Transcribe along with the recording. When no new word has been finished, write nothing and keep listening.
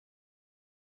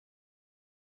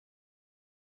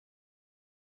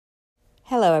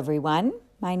Hello, everyone.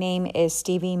 My name is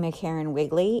Stevie McCarron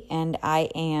Wigley, and I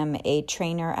am a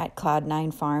trainer at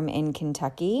Cloud9 Farm in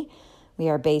Kentucky. We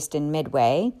are based in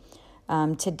Midway.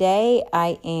 Today,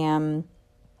 I am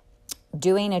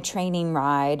doing a training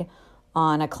ride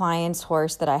on a client's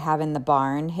horse that I have in the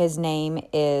barn. His name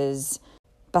is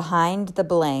Behind the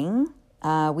Bling.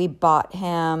 We bought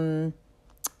him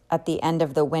at the end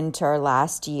of the winter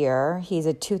last year. He's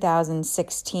a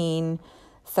 2016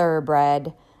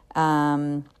 Thoroughbred.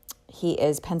 He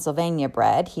is Pennsylvania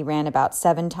bred. He ran about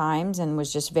 7 times and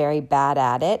was just very bad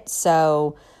at it.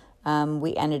 So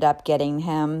we ended up getting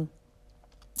him.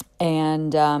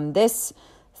 And this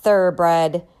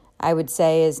Thoroughbred, I would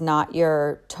say, is not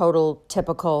your total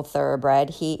typical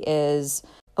Thoroughbred. He is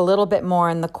a little bit more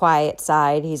on the quiet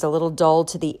side. He's a little dull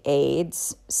to the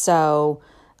aids. So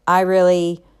I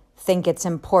really think it's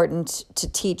important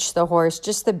to teach the horse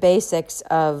just the basics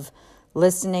of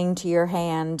listening to your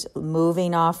hand,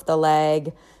 moving off the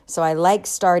leg. So I like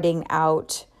starting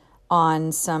out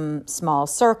on some small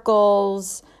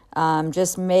circles,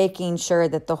 just making sure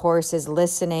that the horse is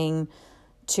listening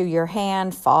to your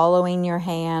hand, following your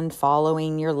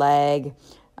leg.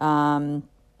 Again,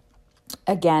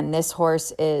 this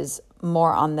horse is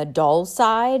more on the dull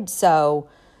side, so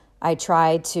I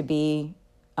try to be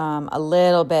a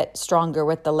little bit stronger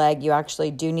with the leg. You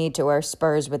actually do need to wear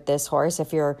spurs with this horse.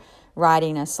 If you're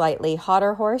riding a slightly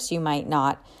hotter horse, you might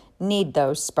not need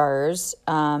those spurs.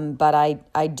 But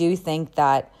I do think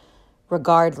that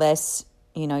regardless,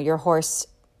 your horse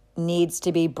needs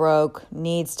to be broke,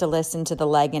 needs to listen to the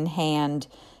leg and hand,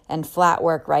 and flat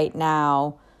work right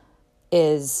now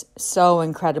is so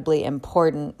incredibly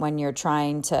important when you're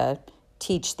trying to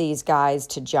teach these guys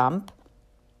to jump.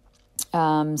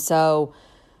 So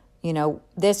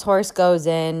this horse goes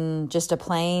in just a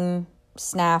plain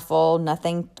snaffle,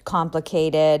 nothing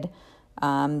complicated.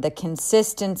 The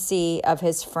consistency of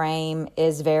his frame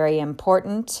is very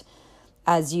important.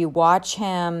 As you watch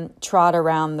him trot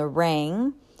around the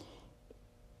ring,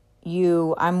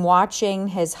 I'm watching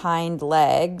his hind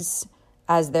legs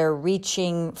as they're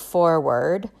reaching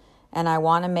forward, and I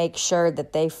want to make sure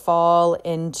that they fall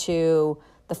into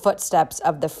the footsteps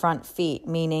of the front feet,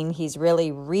 meaning he's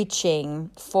really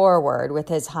reaching forward with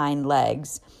his hind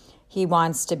legs. He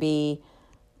wants to be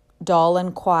dull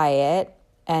and quiet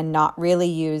and not really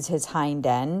use his hind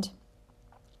end.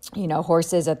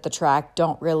 Horses at the track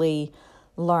don't really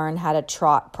learn how to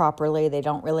trot properly. They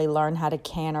don't really learn how to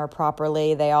canter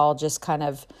properly. They all just kind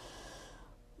of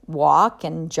walk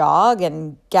and jog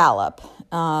and gallop.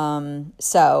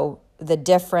 So the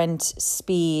different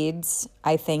speeds,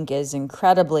 I think, is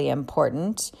incredibly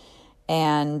important.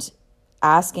 And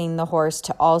asking the horse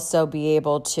to also be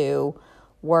able to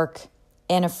work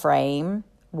in a frame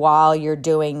while you're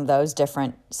doing those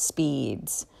different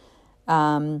speeds.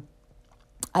 I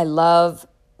love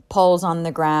poles on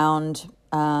the ground,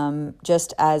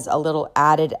 just as a little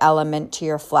added element to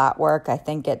your flat work. I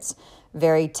think it's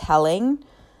very telling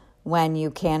when you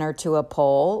canter to a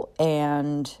pole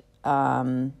and,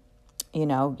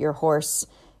 your horse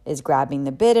is grabbing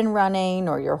the bit and running,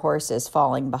 or your horse is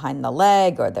falling behind the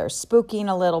leg, or they're spooking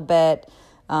a little bit.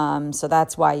 So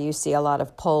that's why you see a lot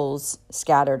of poles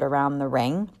scattered around the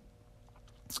ring.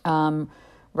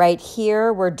 Right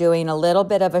here, we're doing a little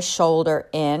bit of a shoulder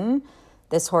in.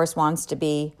 This horse wants to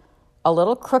be a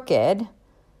little crooked,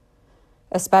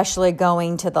 especially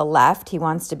going to the left. He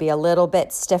wants to be a little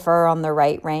bit stiffer on the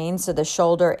right rein. So the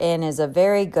shoulder in is a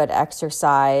very good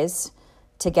exercise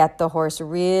to get the horse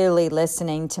really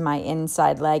listening to my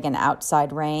inside leg and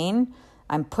outside rein.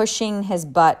 I'm pushing his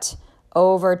butt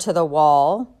over to the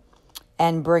wall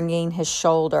and bringing his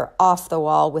shoulder off the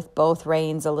wall with both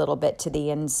reins a little bit to the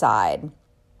inside.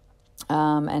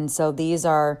 And so these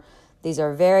are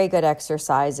very good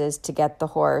exercises to get the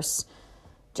horse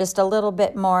just a little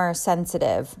bit more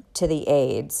sensitive to the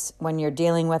aids. When you're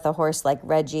dealing with a horse like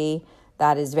Reggie,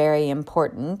 that is very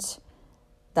important,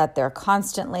 that they're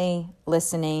constantly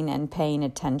listening and paying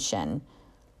attention.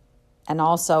 And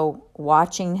also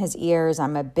watching his ears.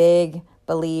 I'm a big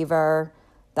believer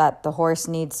that the horse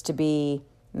needs to be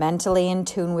mentally in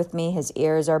tune with me. His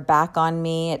ears are back on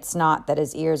me. It's not that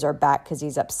his ears are back because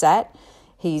he's upset.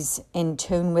 He's in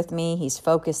tune with me. He's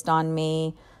focused on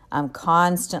me. I'm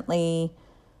constantly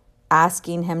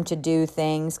asking him to do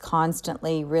things,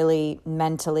 constantly really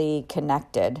mentally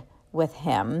connected with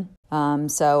him.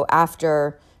 So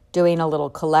after doing a little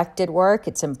collected work,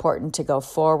 it's important to go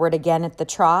forward again at the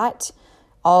trot,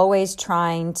 always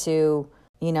trying to,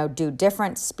 do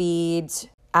different speeds,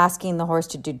 asking the horse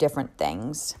to do different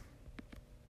things.